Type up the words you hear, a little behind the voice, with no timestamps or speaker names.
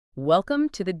Welcome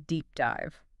to the deep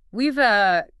dive. We've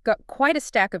got quite a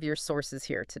stack of your sources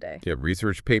here today, Yeah,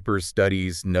 research papers,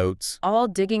 studies, notes. all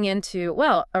digging into,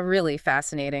 well, a really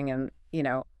fascinating and,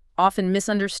 often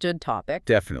misunderstood topic.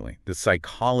 Definitely. The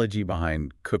psychology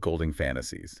behind cuckolding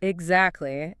fantasies.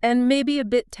 Exactly. And maybe a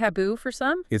bit taboo for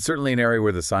some? It's certainly an area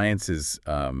where the science is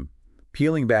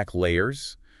peeling back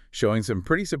layers, showing some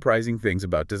pretty surprising things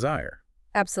about desire.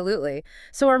 Absolutely.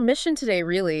 So our mission today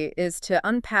really is to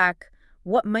unpack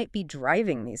what might be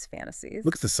driving these fantasies.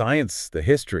 Look at the science, the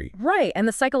history. Right, and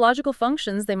the psychological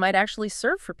functions they might actually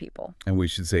serve for people. And we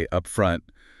should say up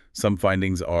front, some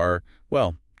findings are,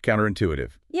 well,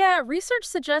 counterintuitive. Yeah, research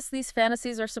suggests these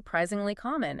fantasies are surprisingly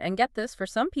common. And get this, for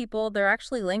some people, they're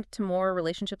actually linked to more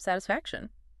relationship satisfaction.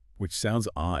 Which sounds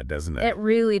odd, doesn't it? It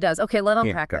really does. Okay, let's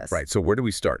unpack this. Right. So where do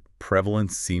we start?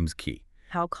 Prevalence seems key.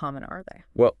 How common are they?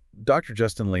 Well, Dr.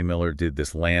 Justin Lehmiller did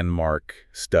this landmark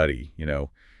study,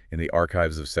 in the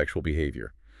archives of sexual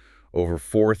behavior, over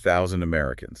 4,000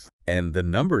 Americans. And the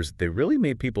numbers, they really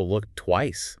made people look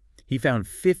twice. He found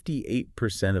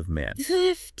 58% of men.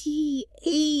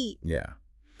 58! Yeah.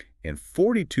 And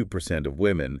 42% of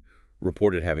women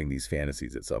reported having these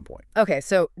fantasies at some point. Okay,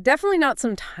 so definitely not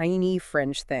some tiny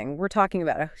fringe thing. We're talking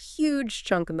about a huge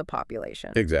chunk of the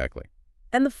population. Exactly.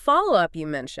 And the follow-up you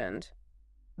mentioned,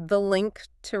 the link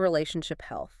to relationship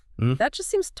health. That just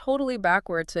seems totally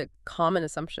backward to common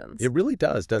assumptions. It really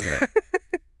does, doesn't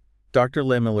it? Dr.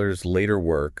 Lehmiller's later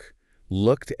work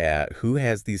looked at who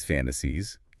has these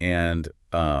fantasies and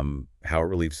how it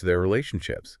relates to their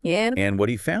relationships. Yeah. And what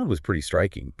he found was pretty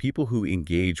striking. People who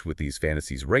engage with these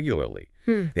fantasies regularly,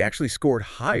 they actually scored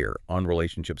higher on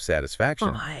relationship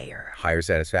satisfaction. Higher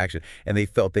satisfaction. And they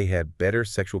felt they had better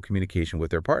sexual communication with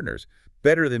their partners.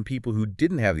 Better than people who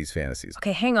didn't have these fantasies.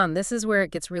 Okay, hang on. This is where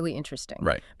it gets really interesting.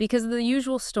 Right. Because the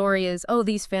usual story is, oh,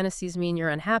 these fantasies mean you're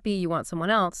unhappy, you want someone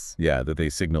else. Yeah, that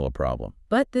they signal a problem.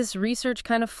 But this research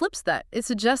kind of flips that. It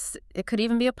suggests it could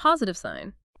even be a positive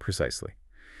sign. Precisely.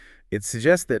 It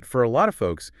suggests that for a lot of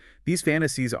folks, these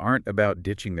fantasies aren't about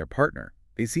ditching their partner.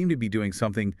 They seem to be doing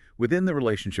something within the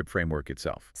relationship framework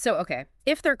itself. So, okay,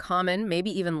 if they're common,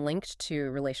 maybe even linked to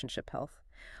relationship health,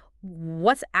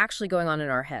 what's actually going on in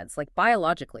our heads, like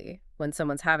biologically, when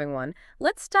someone's having one?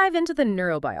 Let's dive into the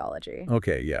neurobiology.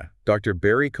 Okay, yeah. Dr.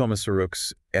 Barry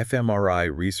Komisaruk's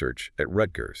fMRI research at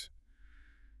Rutgers.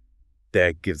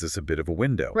 That gives us a bit of a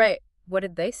window. Right. What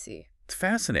did they see? It's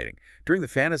fascinating. During the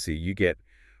fantasy, you get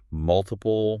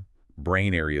multiple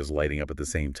brain areas lighting up at the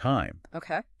same time.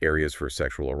 Okay. Areas for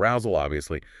sexual arousal,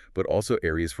 obviously, but also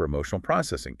areas for emotional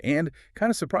processing. And, kind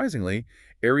of surprisingly,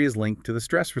 areas linked to the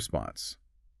stress response.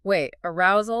 Wait,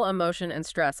 arousal, emotion, and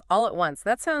stress all at once.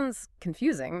 That sounds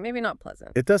confusing, maybe not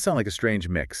pleasant. It does sound like a strange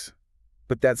mix.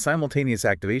 But that simultaneous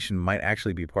activation might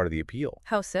actually be part of the appeal.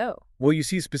 How so? Well, you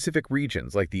see specific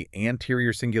regions, like the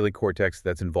anterior cingulate cortex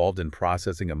that's involved in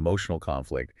processing emotional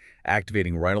conflict,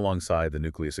 activating right alongside the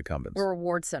nucleus accumbens. The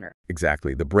reward center.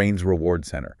 Exactly, the brain's reward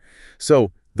center.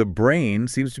 So the brain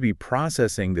seems to be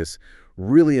processing this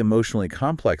really emotionally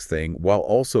complex thing while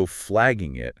also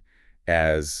flagging it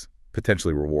as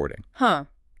potentially rewarding. Huh,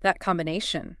 that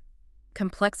combination.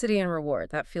 Complexity and reward,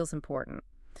 that feels important.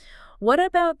 What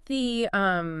about the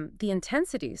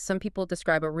intensity? Some people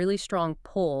describe a really strong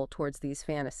pull towards these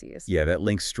fantasies. Yeah, that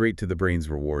links straight to the brain's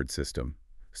reward system,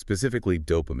 specifically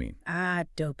dopamine. Ah,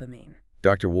 dopamine.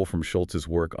 Dr. Wolfram Schultz's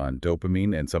work on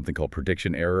dopamine and something called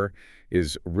prediction error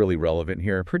is really relevant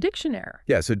here. Prediction error.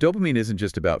 Yeah, so dopamine isn't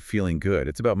just about feeling good.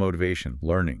 It's about motivation,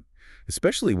 learning,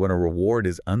 especially when a reward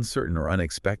is uncertain or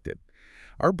unexpected.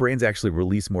 Our brains actually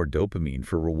release more dopamine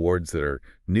for rewards that are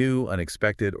new,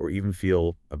 unexpected, or even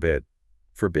feel a bit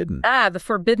forbidden. Ah, the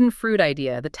forbidden fruit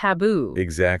idea, the taboo.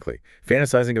 Exactly.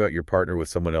 Fantasizing about your partner with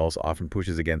someone else often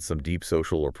pushes against some deep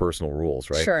social or personal rules,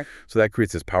 right? Sure. So that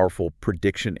creates this powerful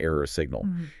prediction error signal.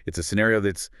 It's a scenario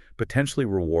that's potentially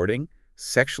rewarding,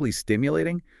 sexually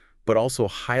stimulating, but also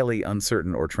highly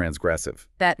uncertain or transgressive.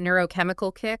 That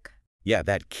neurochemical kick? Yeah,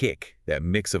 that kick, that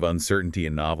mix of uncertainty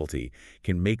and novelty,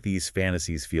 can make these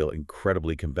fantasies feel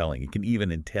incredibly compelling. It can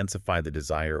even intensify the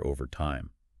desire over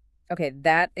time. Okay,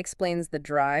 that explains the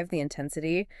drive, the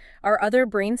intensity. Are other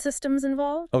brain systems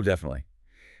involved? Oh, definitely.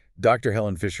 Dr.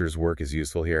 Helen Fisher's work is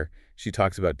useful here. She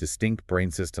talks about distinct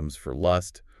brain systems for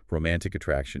lust, romantic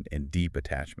attraction, and deep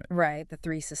attachment. Right, the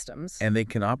three systems. And they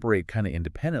can operate kind of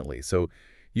independently. So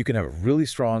you can have a really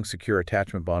strong, secure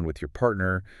attachment bond with your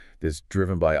partner that's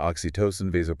driven by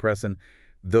oxytocin, vasopressin.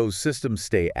 Those systems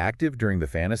stay active during the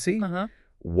fantasy,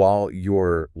 while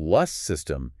your lust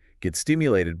system gets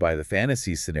stimulated by the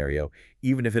fantasy scenario,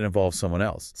 even if it involves someone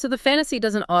else. So the fantasy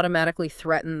doesn't automatically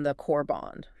threaten the core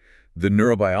bond. The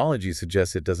neurobiology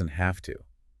suggests it doesn't have to.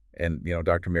 And,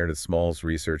 Dr. Meredith Small's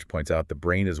research points out the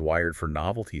brain is wired for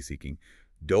novelty-seeking.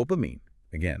 Dopamine,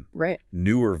 again, Right.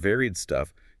 newer, varied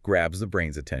stuff, grabs the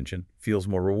brain's attention, feels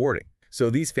more rewarding. So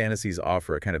these fantasies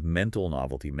offer a kind of mental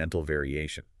novelty, mental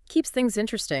variation. Keeps things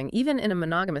interesting, even in a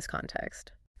monogamous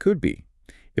context. Could be.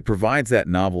 It provides that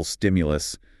novel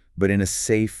stimulus, but in a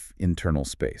safe internal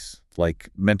space, like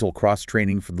mental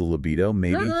cross-training for the libido,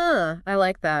 maybe? I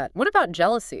like that. What about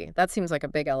jealousy? That seems like a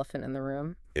big elephant in the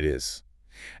room. It is.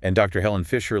 And Dr. Helen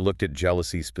Fisher looked at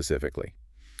jealousy specifically.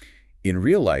 In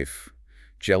real life,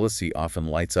 jealousy often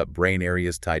lights up brain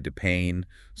areas tied to pain,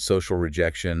 social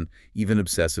rejection, even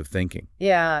obsessive thinking.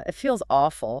 Yeah, it feels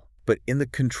awful. But in the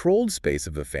controlled space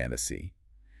of a fantasy,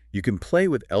 you can play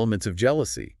with elements of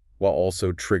jealousy while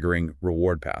also triggering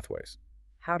reward pathways.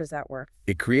 How does that work?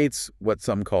 It creates what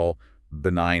some call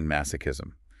benign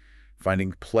masochism,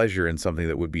 finding pleasure in something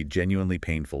that would be genuinely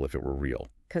painful if it were real.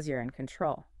 Because you're in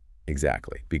control.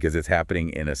 Exactly, because it's happening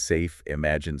in a safe,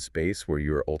 imagined space where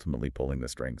you're ultimately pulling the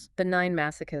strings. Benign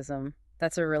masochism.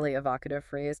 That's a really evocative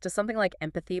phrase. Does something like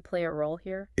empathy play a role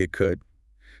here? It could.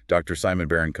 Dr. Simon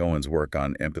Baron-Cohen's work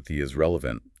on empathy is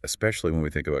relevant, especially when we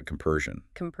think about compersion.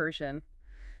 Compersion.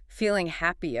 Feeling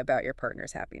happy about your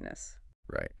partner's happiness.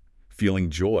 Right. Feeling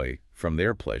joy from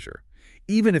their pleasure,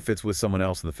 even if it's with someone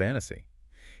else in the fantasy.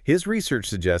 His research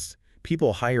suggests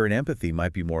people higher in empathy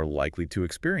might be more likely to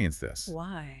experience this.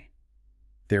 Why?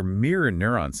 They're mirror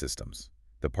neuron systems.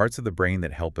 The parts of the brain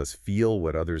that help us feel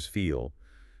what others feel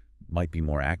might be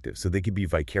more active, so they could be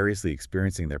vicariously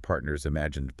experiencing their partner's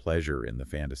imagined pleasure in the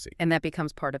fantasy. And that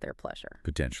becomes part of their pleasure.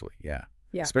 Potentially, yeah.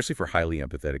 Yeah. Especially for highly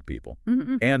empathetic people.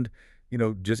 Mm-mm. And,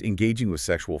 just engaging with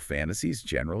sexual fantasies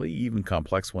generally, even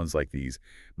complex ones like these,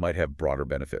 might have broader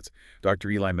benefits. Dr.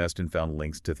 Eli Meston found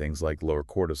links to things like lower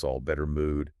cortisol, better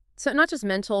mood. So not just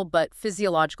mental, but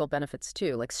physiological benefits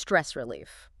too, like stress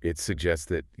relief. It suggests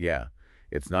that,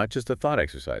 it's not just a thought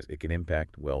exercise. It can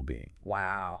impact well-being.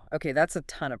 Wow. Okay, that's a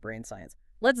ton of brain science.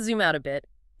 Let's zoom out a bit.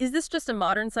 Is this just a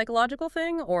modern psychological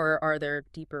thing, or are there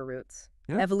deeper roots?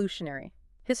 Yeah. Evolutionary?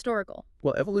 Historical?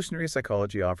 Well, evolutionary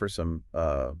psychology offers some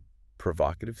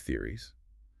provocative theories,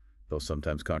 though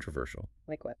sometimes controversial.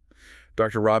 Like what?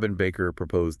 Dr. Robin Baker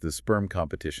proposed the sperm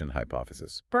competition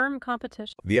hypothesis. Sperm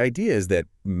competition? The idea is that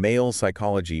male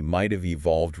psychology might have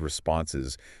evolved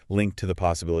responses linked to the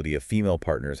possibility of female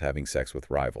partners having sex with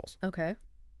rivals. Okay.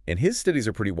 And his studies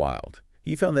are pretty wild.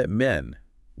 He found that men,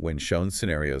 when shown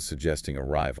scenarios suggesting a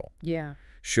rival, Yeah.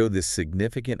 showed this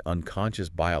significant unconscious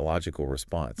biological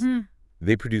response.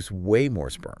 They produce way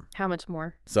more sperm, How much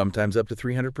more? sometimes up to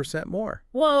 300% more.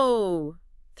 Whoa!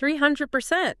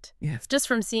 300%. Yes. Just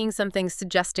from seeing something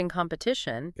suggesting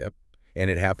competition. Yep. And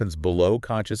it happens below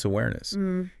conscious awareness.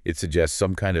 It suggests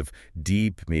some kind of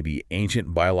deep, maybe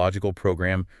ancient biological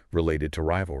program related to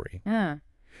rivalry. Yeah.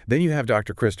 Then you have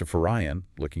Dr. Christopher Ryan,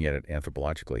 looking at it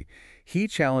anthropologically. He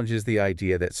challenges the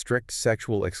idea that strict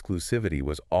sexual exclusivity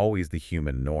was always the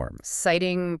human norm.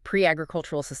 Citing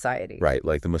pre-agricultural society. Right,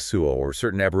 like the Masuo or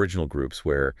certain Aboriginal groups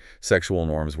where sexual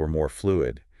norms were more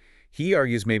fluid. He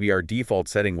argues maybe our default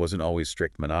setting wasn't always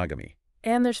strict monogamy.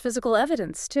 And there's physical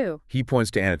evidence, too. He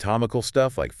points to anatomical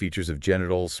stuff like features of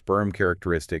genitals, sperm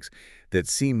characteristics that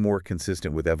seem more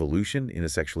consistent with evolution in a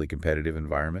sexually competitive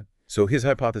environment. So his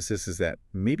hypothesis is that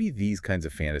maybe these kinds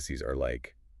of fantasies are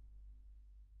like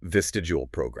vestigial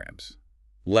programs,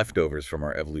 leftovers from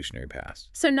our evolutionary past.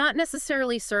 So not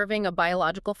necessarily serving a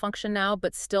biological function now,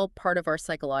 but still part of our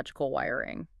psychological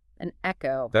wiring. An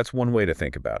echo. That's one way to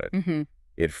think about it.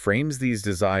 It frames these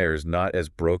desires not as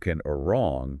broken or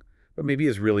wrong, but maybe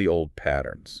as really old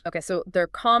patterns. Okay, so they're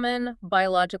common,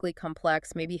 biologically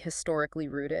complex, maybe historically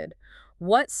rooted.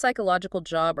 What psychological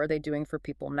job are they doing for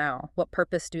people now? What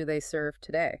purpose do they serve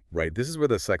today? Right, this is where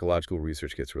the psychological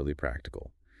research gets really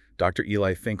practical. Dr.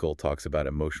 Eli Finkel talks about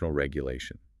emotional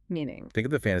regulation. Meaning? Think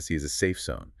of the fantasy as a safe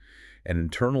zone, an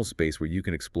internal space where you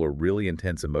can explore really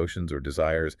intense emotions or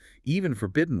desires, even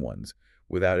forbidden ones,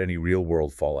 without any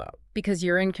real-world fallout. Because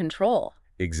you're in control.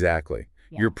 Exactly.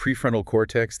 Yeah. Your prefrontal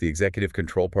cortex, the executive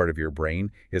control part of your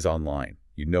brain, is online.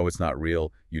 You know it's not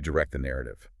real. You direct the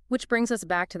narrative. Which brings us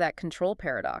back to that control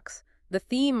paradox. The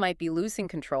theme might be losing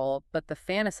control, but the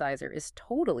fantasizer is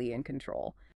totally in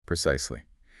control. Precisely.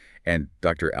 And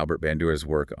Dr. Albert Bandura's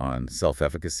work on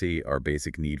self-efficacy, our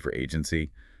basic need for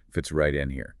agency, fits right in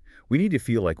here. We need to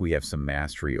feel like we have some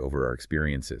mastery over our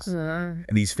experiences. And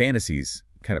these fantasies,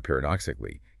 kind of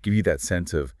paradoxically, give you that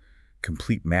sense of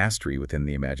complete mastery within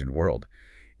the imagined world.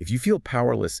 If you feel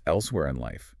powerless elsewhere in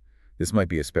life, this might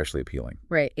be especially appealing.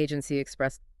 Right, agency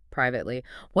expressed privately.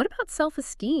 What about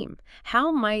self-esteem?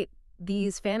 How might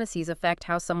these fantasies affect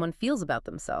how someone feels about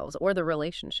themselves or the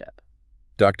relationship?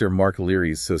 Dr. Mark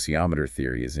Leary's sociometer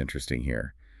theory is interesting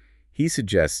here. He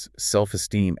suggests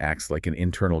self-esteem acts like an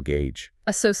internal gauge.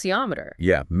 A sociometer.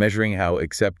 Yeah, measuring how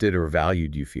accepted or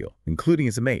valued you feel, including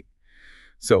as a mate.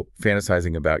 So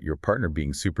fantasizing about your partner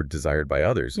being super desired by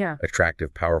others, Yeah.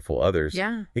 attractive, powerful others,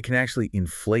 Yeah. it can actually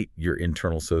inflate your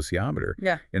internal sociometer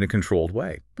Yeah. in a controlled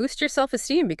way. Boost your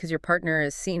self-esteem because your partner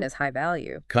is seen as high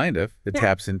value. Kind of. It Yeah.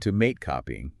 taps into mate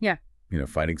copying. Yeah.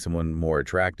 Finding someone more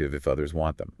attractive if others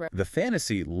want them. Right. The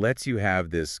fantasy lets you have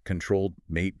this controlled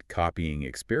mate copying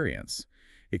experience.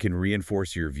 It can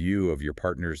reinforce your view of your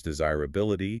partner's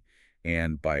desirability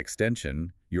and, by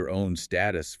extension, your own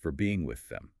status for being with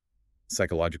them.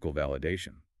 Psychological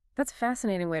validation. That's a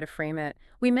fascinating way to frame it.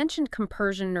 We mentioned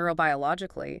compersion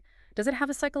neurobiologically. Does it have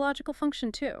a psychological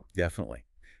function too? Definitely.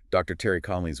 Dr. Terry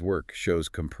Conley's work shows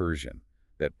compersion,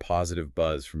 that positive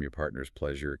buzz from your partner's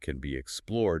pleasure can be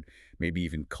explored, maybe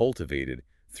even cultivated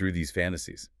through these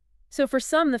fantasies. So for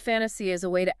some, the fantasy is a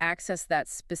way to access that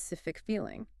specific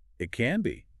feeling. It can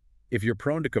be. If you're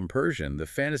prone to compersion, the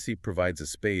fantasy provides a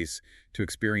space to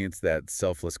experience that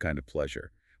selfless kind of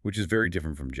pleasure, which is very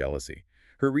different from jealousy.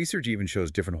 Her research even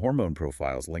shows different hormone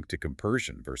profiles linked to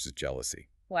compersion versus jealousy.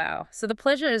 Wow. So the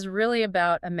pleasure is really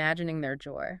about imagining their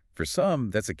joy. For some,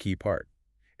 that's a key part.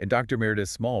 And Dr. Meredith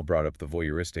Small brought up the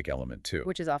voyeuristic element too.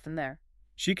 Which is often there.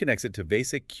 She connects it to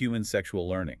basic human sexual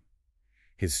learning.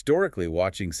 Historically,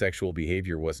 watching sexual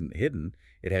behavior wasn't hidden.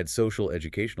 It had social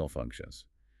educational functions.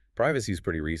 Privacy is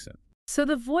pretty recent. So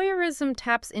the voyeurism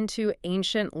taps into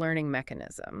ancient learning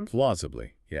mechanisms.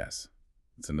 Plausibly, yes.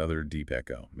 It's another deep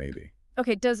echo, maybe.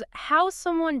 Okay, does how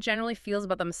someone generally feels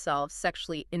about themselves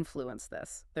sexually influence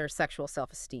this, their sexual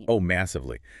self-esteem? Oh,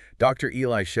 massively. Dr.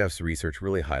 Eli Sheff's research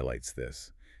really highlights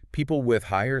this. People with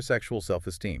higher sexual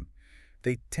self-esteem,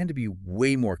 they tend to be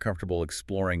way more comfortable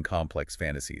exploring complex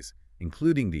fantasies,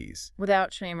 including these.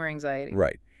 Without shame or anxiety.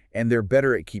 Right. And they're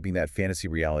better at keeping that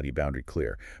fantasy-reality boundary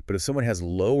clear. But if someone has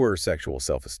lower sexual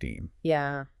self-esteem,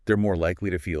 Yeah. they're more likely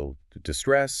to feel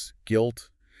distress, guilt.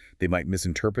 They might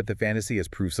misinterpret the fantasy as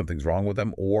proof something's wrong with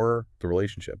them or the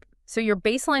relationship. So your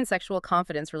baseline sexual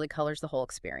confidence really colors the whole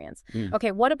experience.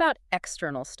 Okay, what about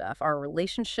external stuff? Our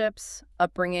relationships,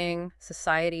 upbringing,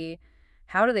 society,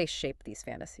 how do they shape these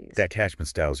fantasies? The attachment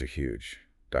styles are huge.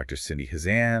 Dr. Cindy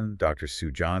Hazan, Dr.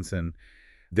 Sue Johnson,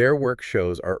 their work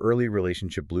shows our early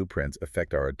relationship blueprints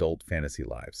affect our adult fantasy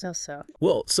lives. So.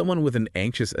 Well, someone with an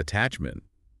anxious attachment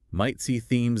might see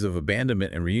themes of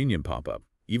abandonment and reunion pop up,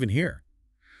 even here.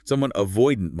 Someone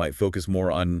avoidant might focus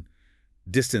more on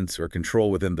distance or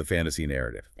control within the fantasy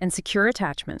narrative. And secure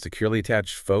attachment. Securely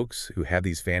attached folks who have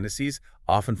these fantasies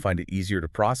often find it easier to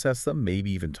process them,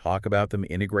 maybe even talk about them,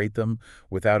 integrate them,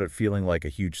 without it feeling like a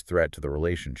huge threat to the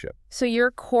relationship. So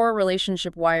your core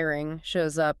relationship wiring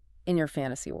shows up in your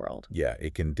fantasy world. Yeah,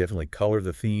 it can definitely color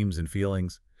the themes and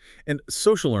feelings. And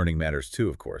social learning matters too,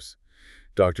 of course.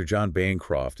 Dr. John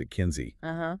Bancroft at Kinsey,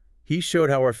 he showed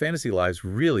how our fantasy lives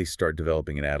really start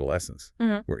developing in adolescence.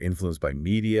 We're influenced by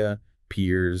media,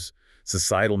 peers,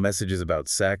 societal messages about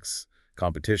sex,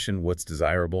 competition, what's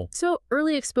desirable. So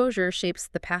early exposure shapes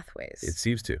the pathways. It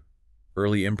seems to.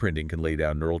 Early imprinting can lay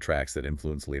down neural tracks that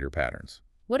influence later patterns.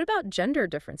 What about gender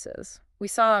differences? We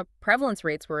saw prevalence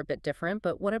rates were a bit different,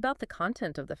 but what about the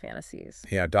content of the fantasies?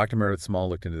 Yeah, Dr. Meredith Small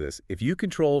looked into this. If you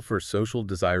control for social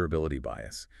desirability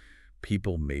bias,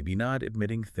 people maybe not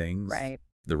admitting things. Right.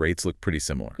 The rates look pretty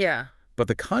similar. Yeah. But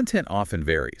the content often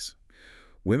varies.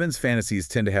 Women's fantasies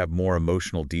tend to have more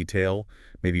emotional detail,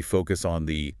 maybe focus on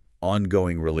the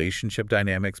ongoing relationship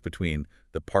dynamics between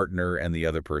the partner and the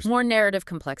other person. More narrative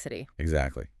complexity.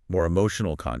 Exactly. More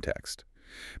emotional context.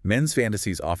 Men's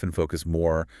fantasies often focus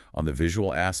more on the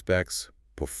visual aspects,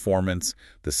 performance,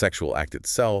 the sexual act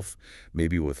itself,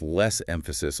 maybe with less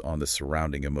emphasis on the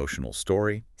surrounding emotional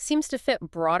story. Seems to fit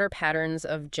broader patterns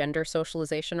of gender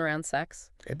socialization around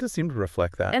sex. It does seem to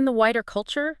reflect that. And the wider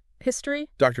culture history?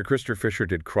 Dr. Christopher Fisher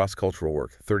did cross-cultural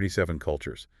work, 37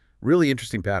 cultures. Really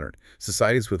interesting pattern.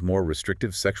 Societies with more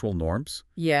restrictive sexual norms,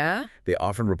 Yeah. they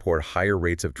often report higher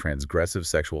rates of transgressive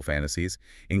sexual fantasies,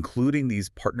 including these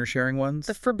partner-sharing ones.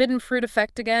 The forbidden fruit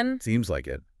effect again? Seems like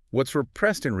it. What's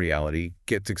repressed in reality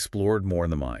gets explored more in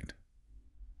the mind.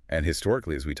 And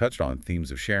historically, as we touched on,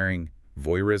 themes of sharing,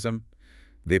 voyeurism,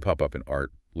 they pop up in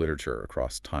art, literature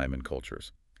across time and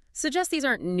cultures. Suggest these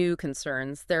aren't new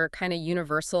concerns. They're kind of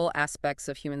universal aspects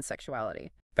of human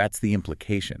sexuality. That's the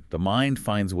implication. The mind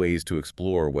finds ways to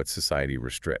explore what society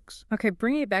restricts. Okay,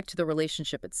 bringing it back to the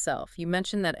relationship itself, you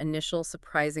mentioned that initial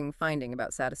surprising finding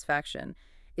about satisfaction.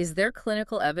 Is there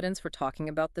clinical evidence for talking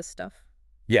about this stuff?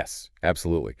 Yes,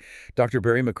 absolutely. Dr.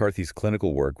 Barry McCarthy's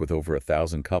clinical work with over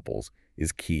 1,000 couples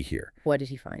is key here. What did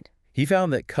he find? He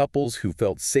found that couples who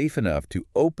felt safe enough to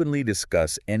openly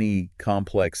discuss any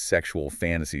complex sexual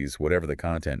fantasies, whatever the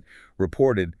content,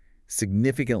 reported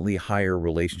significantly higher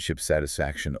relationship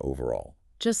satisfaction overall.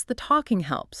 Just the talking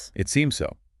helps. It seems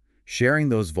so. Sharing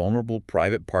those vulnerable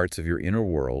private parts of your inner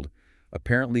world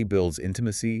apparently builds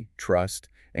intimacy, trust,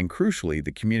 and crucially,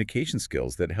 the communication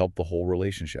skills that help the whole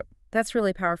relationship. That's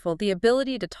really powerful. The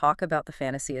ability to talk about the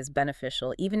fantasy is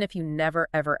beneficial, even if you never,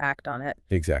 ever act on it.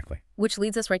 Exactly. Which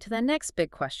leads us right to the next big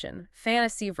question,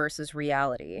 fantasy versus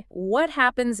reality. What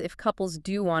happens if couples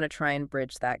do want to try and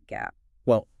bridge that gap?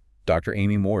 Well, Dr.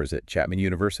 Amy Moores at Chapman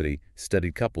University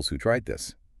studied couples who tried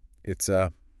this. It's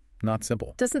not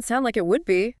simple. Doesn't sound like it would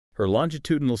be. Her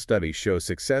longitudinal studies show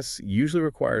success usually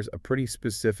requires a pretty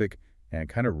specific and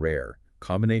kind of rare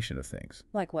combination of things.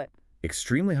 Like what?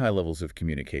 Extremely high levels of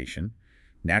communication,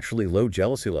 naturally low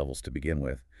jealousy levels to begin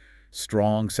with,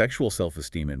 strong sexual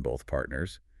self-esteem in both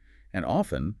partners, and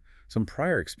often some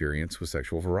prior experience with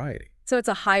sexual variety. So it's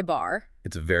a high bar.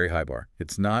 It's a very high bar.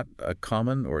 It's not a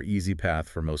common or easy path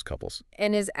for most couples.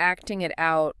 And is acting it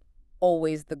out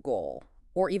always the goal?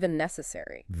 Or even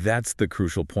necessary? That's the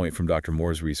crucial point from Dr.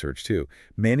 Moore's research, too.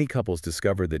 Many couples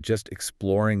discovered that just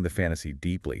exploring the fantasy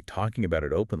deeply, talking about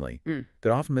it openly, that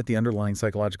often met the underlying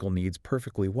psychological needs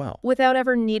perfectly well. Without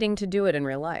ever needing to do it in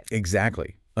real life.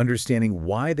 Exactly. Understanding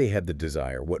why they had the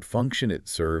desire, what function it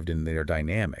served in their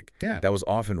dynamic. Yeah. That was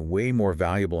often way more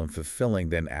valuable and fulfilling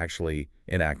than actually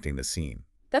enacting the scene.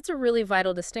 That's a really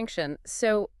vital distinction.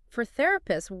 So for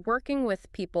therapists working with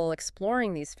people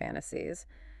exploring these fantasies,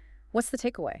 what's the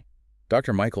takeaway?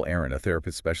 Dr. Michael Aaron, a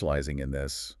therapist specializing in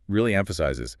this, really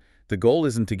emphasizes the goal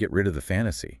isn't to get rid of the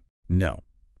fantasy. No.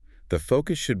 The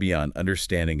focus should be on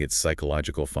understanding its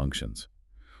psychological functions.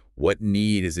 What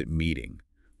need is it meeting?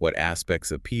 What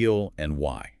aspects appeal and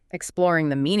why? Exploring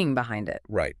the meaning behind it.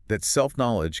 Right. That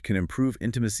self-knowledge can improve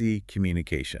intimacy,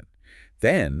 communication.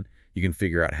 Then you can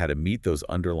figure out how to meet those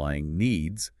underlying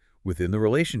needs within the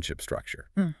relationship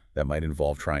structure. That might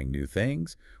involve trying new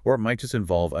things, or it might just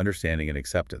involve understanding and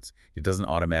acceptance. It doesn't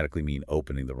automatically mean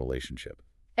opening the relationship.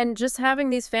 And just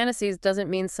having these fantasies doesn't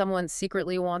mean someone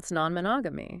secretly wants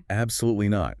non-monogamy. Absolutely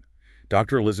not.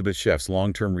 Dr. Elizabeth Sheff's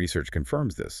long-term research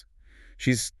confirms this.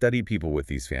 She's studied people with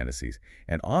these fantasies,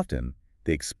 and often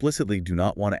they explicitly do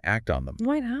not want to act on them.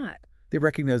 Why not? They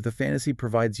recognize the fantasy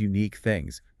provides unique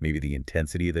things, maybe the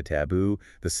intensity of the taboo,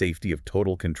 the safety of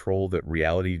total control that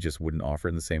reality just wouldn't offer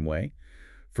in the same way.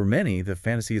 For many, the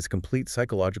fantasy is a complete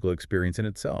psychological experience in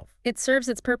itself. It serves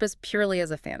its purpose purely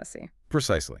as a fantasy.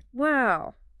 Precisely.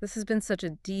 Wow. This has been such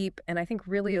a deep and I think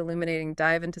really illuminating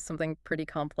dive into something pretty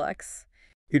complex.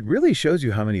 It really shows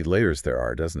you how many layers there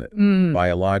are, doesn't it?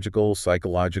 Biological,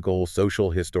 psychological,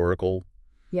 social, historical.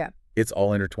 Yeah. It's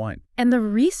all intertwined. And the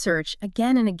research,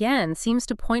 again and again, seems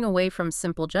to point away from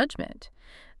simple judgment.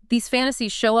 These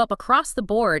fantasies show up across the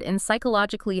board in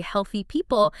psychologically healthy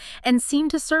people and seem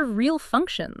to serve real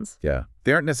functions. Yeah.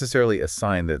 They aren't necessarily a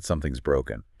sign that something's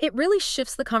broken. It really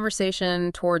shifts the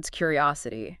conversation towards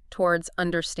curiosity, towards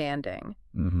understanding.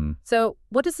 So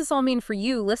what does this all mean for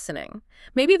you listening?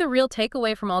 Maybe the real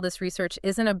takeaway from all this research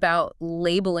isn't about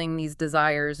labeling these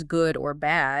desires good or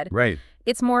bad. Right.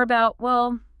 It's more about,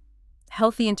 well,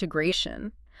 healthy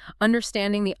integration,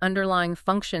 understanding the underlying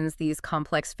functions these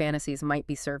complex fantasies might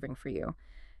be serving for you.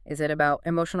 Is it about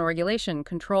emotional regulation,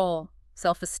 control,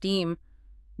 self-esteem,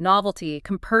 novelty,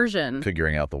 compersion?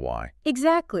 Figuring out the why.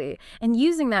 Exactly. And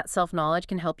using that self-knowledge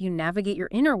can help you navigate your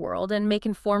inner world and make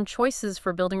informed choices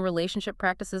for building relationship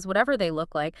practices, whatever they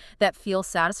look like, that feel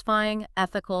satisfying,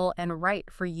 ethical, and right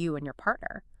for you and your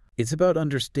partner. It's about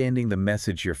understanding the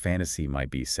message your fantasy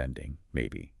might be sending,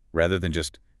 maybe, rather than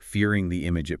just fearing the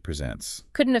image it presents.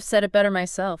 Couldn't have said it better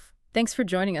myself. Thanks for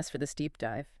joining us for this deep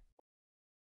dive.